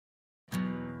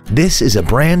This is a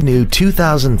brand new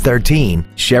 2013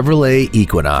 Chevrolet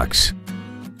Equinox.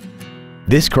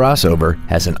 This crossover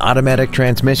has an automatic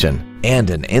transmission and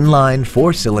an inline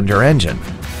 4-cylinder engine.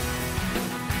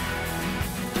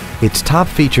 Its top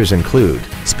features include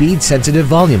speed-sensitive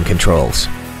volume controls,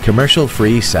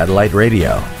 commercial-free satellite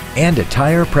radio, and a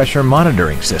tire pressure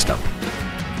monitoring system.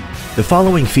 The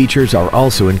following features are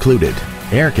also included: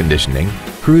 air conditioning,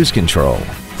 cruise control,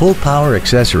 full power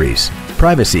accessories,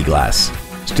 privacy glass,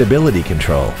 stability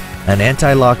control, an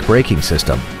anti-lock braking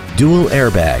system, dual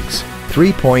airbags,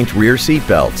 3-point rear seat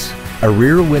belts, a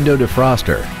rear window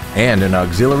defroster, and an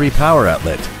auxiliary power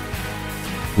outlet.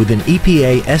 With an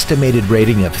EPA estimated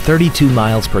rating of 32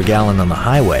 miles per gallon on the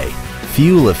highway,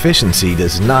 fuel efficiency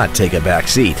does not take a back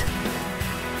seat.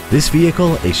 This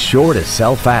vehicle is sure to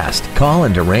sell fast. Call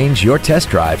and arrange your test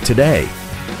drive today.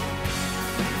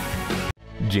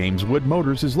 James Wood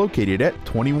Motors is located at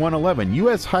 2111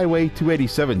 US Highway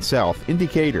 287 South in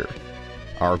Decatur.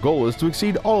 Our goal is to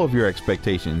exceed all of your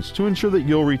expectations to ensure that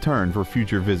you'll return for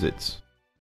future visits.